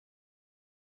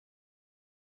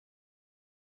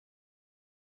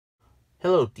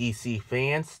Hello DC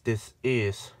fans, this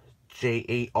is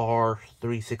J.A.R.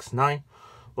 369.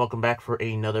 Welcome back for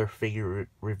another figure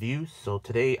review. So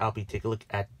today I'll be taking a look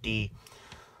at the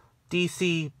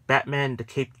DC Batman the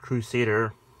Caped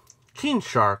Crusader King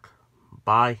Shark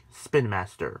by Spin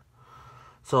Master.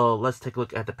 So let's take a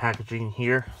look at the packaging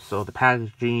here. So the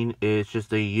packaging is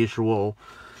just the usual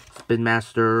Spin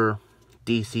Master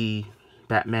DC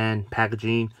Batman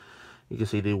packaging. You can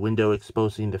see the window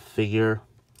exposing the figure.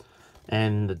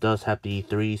 And it does have the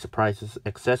 3 surprises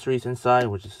accessories inside,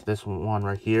 which is this one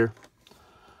right here.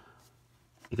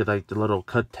 You get like the little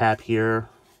cut tab here.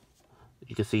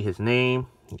 You can see his name.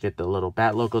 You get the little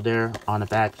bat logo there. On the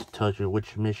back, it tells you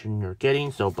which mission you're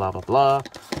getting. So blah blah blah.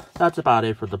 That's about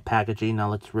it for the packaging. Now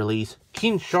let's release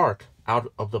King Shark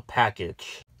out of the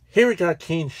package. Here we got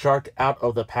King Shark out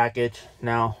of the package.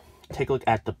 Now take a look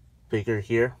at the figure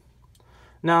here.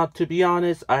 Now, to be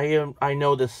honest, I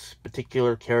know this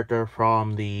particular character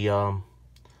from the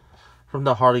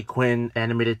Harley Quinn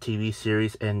animated TV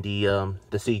series and the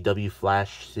CW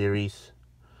Flash series.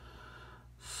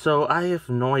 So I have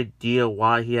no idea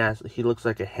why he looks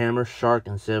like a hammer shark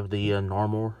instead of the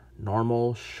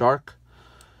normal shark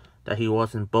that he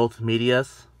was in both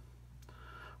medias,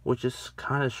 which is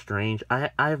kind of strange.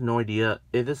 I have no idea.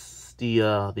 Is this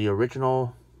the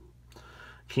original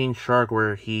King Shark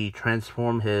where he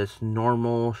transformed his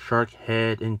normal shark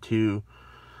head into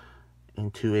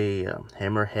a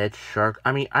hammerhead shark?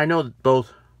 I mean, I know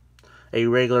both a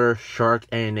regular shark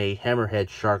and a hammerhead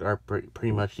shark are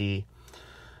pretty much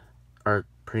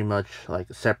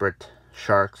like separate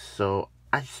sharks. So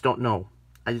I just don't know.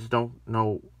 I just don't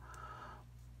know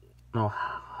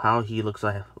how he looks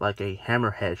like a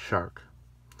hammerhead shark.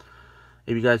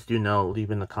 If you guys do know,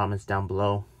 leave in the comments down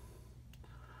below.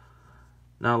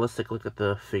 Now let's take a look at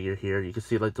the figure here. You can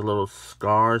see like the little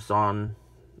scars on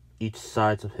each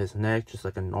side of his neck, just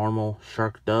like a normal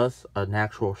shark does, a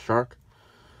natural shark.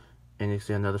 And you can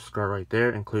see another scar right there,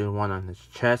 including one on his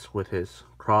chest with his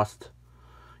crossed,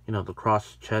 the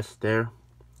crossed chest there.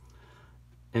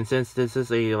 And since this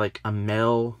is a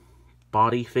male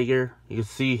body figure, you can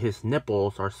see his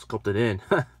nipples are sculpted in.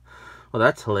 Well,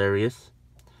 that's hilarious.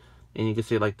 And you can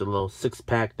see like the little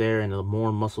six-pack there and the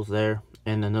more muscles there.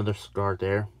 And another scar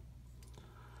there.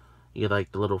 You get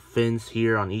like the little fins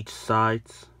here on each side.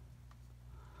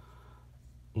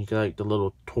 You get like the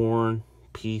little torn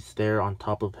piece there on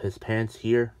top of his pants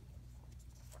here.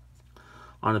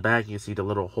 On the back you see the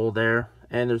little hole there.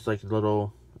 And there's like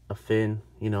a fin,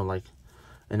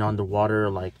 and underwater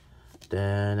like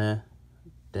dana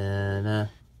dana,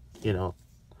 you know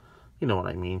what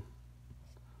I mean.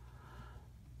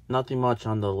 Nothing much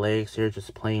on the legs here,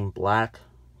 just plain black.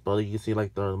 But you can see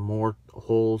like the more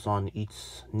holes on each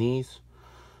knees,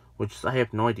 which I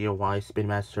have no idea why Spin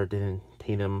Master didn't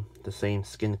paint him the same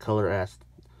skin color as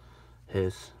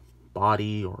his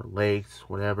body or legs,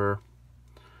 whatever.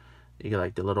 You get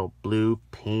like the little blue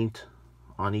paint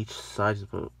on each side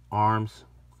of the arms,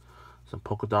 some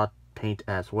polka dot paint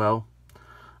as well.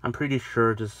 I'm pretty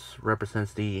sure this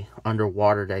represents the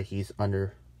underwater that he's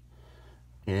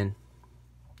in.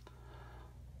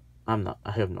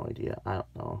 I have no idea. I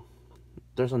don't know.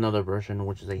 There's another version,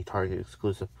 which is a Target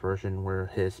exclusive version, where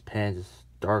his pants is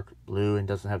dark blue and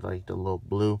doesn't have like the little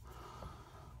blue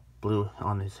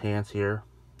on his hands here.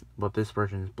 But this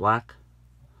version is black.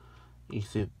 You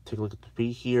see, take a look at the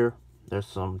feet here. There's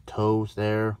some toes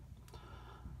there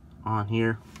on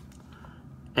here.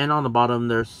 And on the bottom,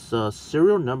 there's a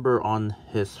serial number on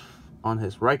his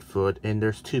right foot, and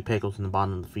there's 2 pegels in the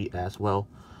bottom of the feet as well.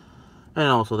 And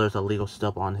also there's a legal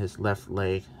stub on his left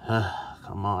leg.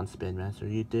 Come on, Spin Master,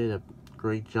 you did a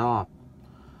great job.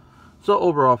 So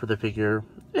overall for the figure,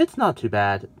 it's not too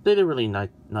bad. They did really not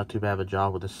too bad of a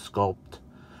job with the sculpt.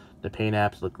 The paint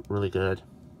apps look really good.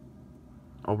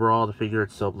 Overall, the figure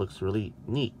itself looks really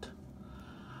neat.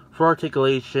 For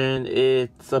articulation,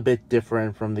 it's a bit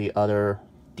different from the other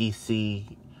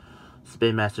DC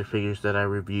Spin Master figures that I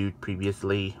reviewed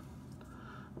previously.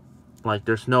 Like,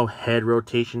 there's no head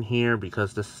rotation here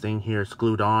because this thing here is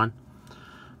glued on.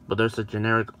 But there's a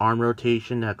generic arm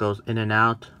rotation that goes in and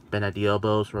out. Bend at the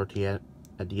elbows, rotate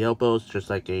at the elbows, just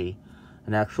like an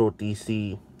actual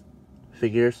DC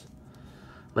figures.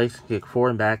 Legs can kick forward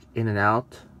and back, in and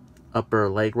out. Upper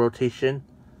leg rotation.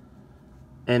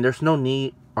 And there's no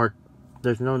knee, or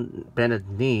there's no bended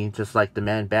knee, just like the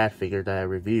Man-Bat figure that I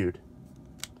reviewed.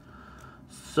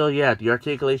 So yeah, the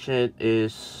articulation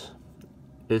is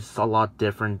a lot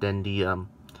different than the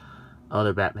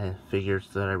other Batman figures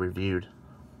that I reviewed.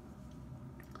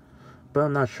 But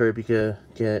I'm not sure if you could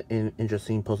get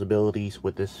interesting possibilities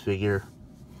with this figure,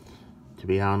 to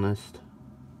be honest.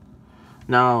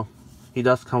 Now, he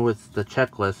does come with the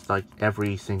checklist like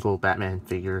every single Batman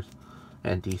figures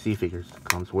and DC figures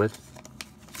comes with.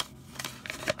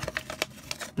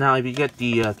 Now, if you get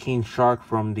the King Shark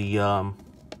from the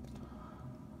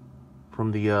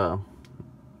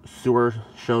sewer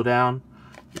showdown,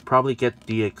 you probably get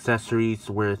the accessories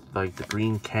with like the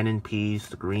green cannon piece,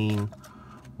 the green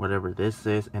whatever this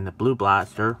is, and the blue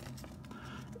blaster.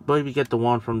 But if you get the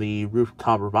one from the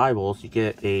rooftop revivals, you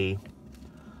get the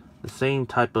same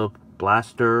type of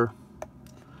blaster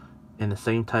and the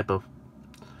same type of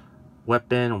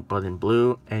weapon, but in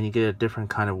blue, and you get a different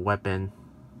kind of weapon.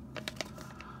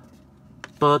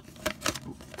 But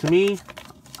to me,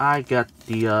 I got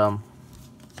the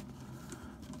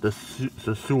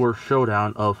sewer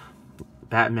showdown of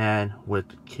Batman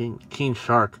with King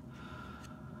Shark.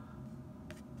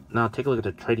 Now take a look at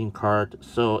the trading card.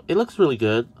 So it looks really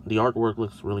good. The artwork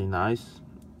looks really nice.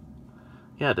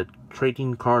 Yeah, the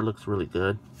trading card looks really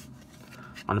good.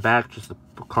 On the back, just the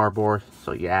cardboard.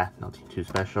 So yeah, nothing too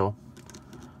special.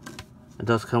 It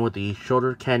does come with the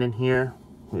shoulder cannon here,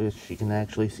 which you can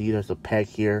actually see there's a peg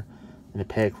here and a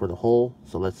peg for the hole.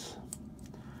 So let's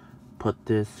put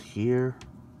this here.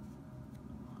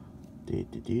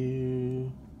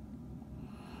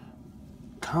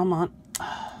 Come on.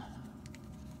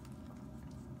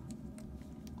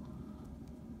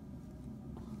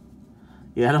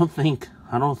 Yeah, I don't think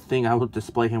I would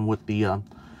display him with the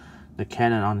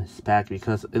cannon on his back,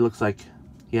 because it looks like,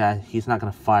 yeah, he's not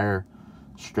gonna fire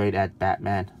straight at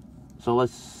Batman. So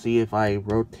let's see if I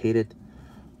rotate it,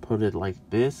 put it like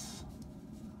this.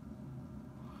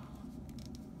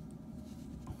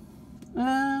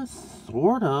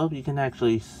 Sort of. You can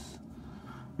actually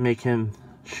make him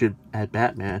shoot at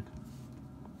Batman.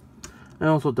 It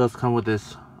also does come with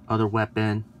this other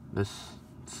weapon, this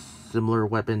similar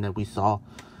weapon that we saw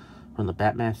from the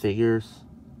Batman figures,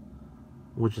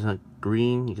 which is a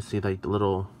green. You can see like the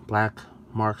little black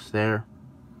marks there.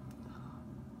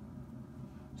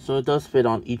 So it does fit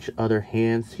on each other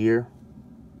hands here,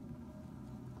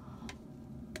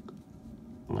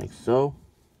 like so.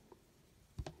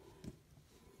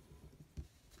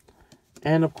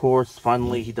 And of course,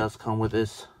 finally, he does come with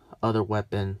this other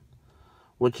weapon,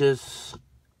 which is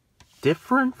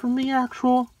different from the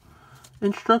actual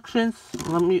instructions.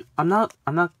 I'm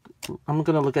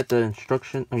gonna look at the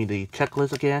the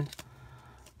checklist again,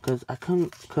 because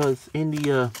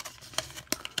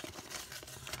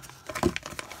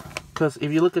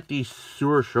if you look at the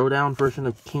sewer showdown version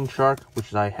of King Shark,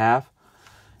 which I have,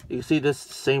 you can see this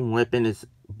same weapon is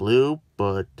blue,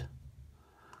 but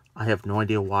I have no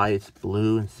idea why it's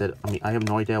blue instead. I have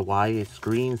no idea why it's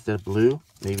green instead of blue.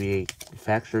 Maybe a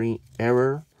factory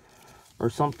error or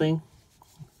something.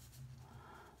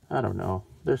 I don't know.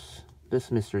 This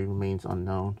mystery remains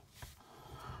unknown.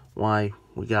 Why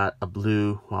we got a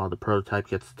blue while the prototype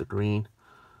gets the green.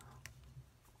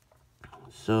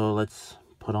 So let's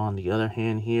put on the other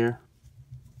hand here.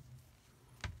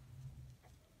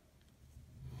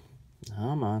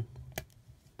 Come on.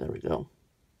 There we go.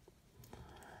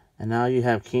 And now you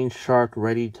have King Shark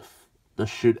ready to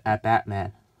shoot at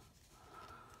Batman.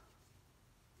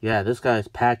 Yeah, this guy's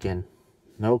packing.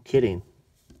 No kidding.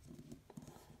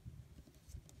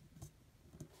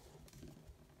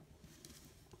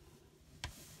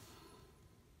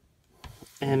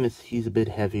 And he's a bit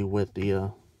heavy with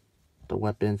the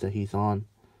weapons that he's on.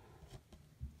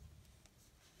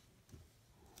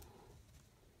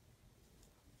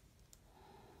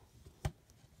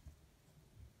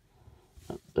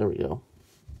 Oh, there we go.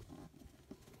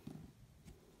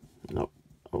 Nope.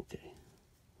 Okay.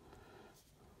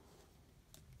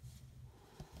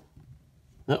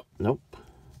 Nope.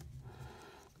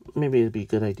 Maybe it'd be a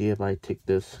good idea if I take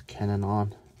this cannon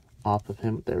off of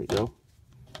him. There we go.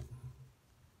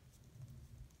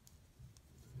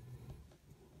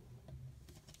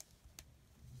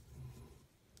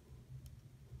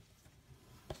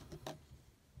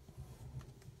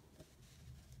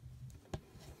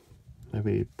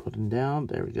 Maybe put him down.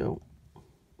 There we go.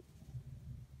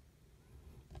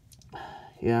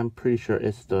 Yeah, I'm pretty sure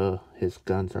it's his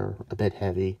guns are a bit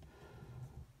heavy.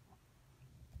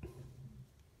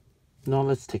 No,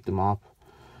 let's take them off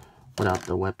without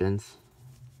the weapons.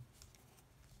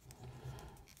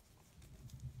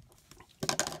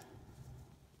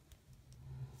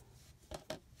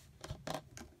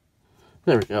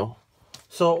 There we go.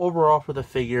 So overall for the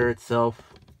figure itself,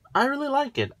 I really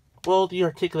like it. Well, the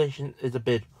articulation is a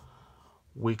bit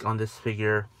weak on this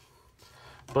figure,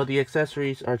 but the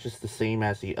accessories are just the same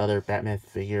as the other Batman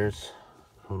figures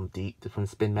from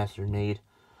Spin Master made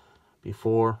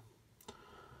before.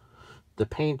 The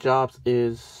paint jobs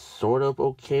is sort of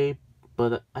okay,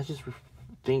 but I just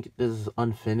think this is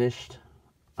unfinished.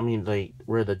 I mean, like,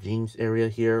 where the jeans area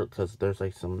here, because there's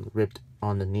like some ripped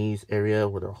on the knees area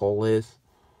where the hole is.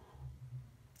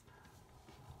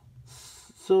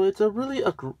 So it's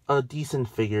a decent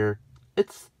figure.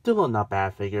 It's still a not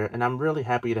bad figure, and I'm really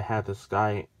happy to have this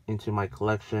guy into my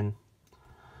collection,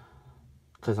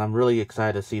 because I'm really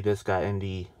excited to see this guy in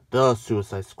the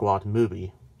Suicide Squad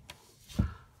movie.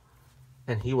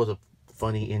 And he was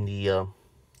funny in the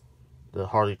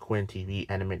Harley Quinn TV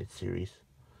animated series.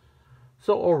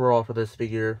 So overall for this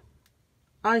figure,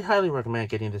 I highly recommend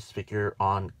getting this figure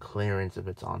on clearance if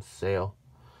it's on sale.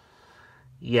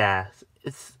 Yeah,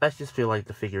 I just feel like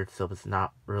the figure itself is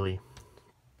not really,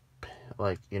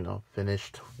 like,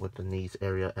 finished with the knees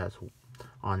area as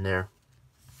on there.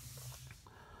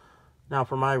 Now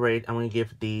for my rate, I'm going to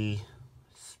give the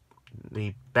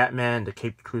Batman, the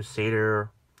Caped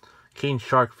Crusader King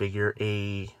Shark figure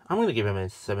I'm going to give him a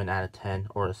 7 out of 10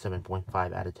 or a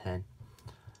 7.5 out of 10.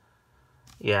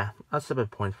 Yeah, a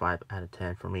 7.5 out of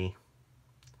 10 for me.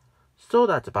 So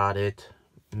that's about it.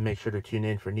 Make sure to tune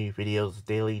in for new videos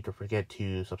daily. Don't forget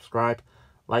to subscribe,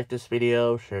 like this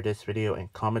video, share this video,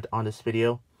 and comment on this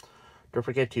video. Don't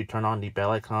forget to turn on the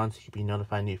bell icon so you can be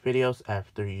notified new videos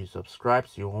after you subscribe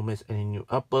so you won't miss any new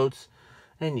uploads,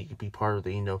 and you can be part of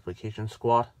the notification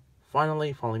squad.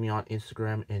 Finally, follow me on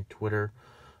Instagram and Twitter.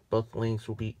 Both links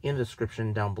will be in the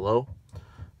description down below.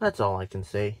 That's all I can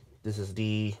say. This is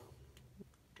the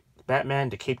Batman,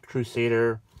 the Caped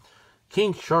Crusader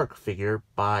King Shark figure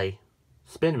by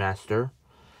Spin Master,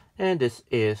 and this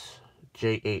is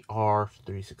J.A.R.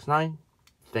 369.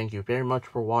 Thank you very much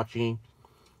for watching,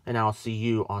 and I'll see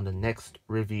you on the next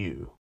review.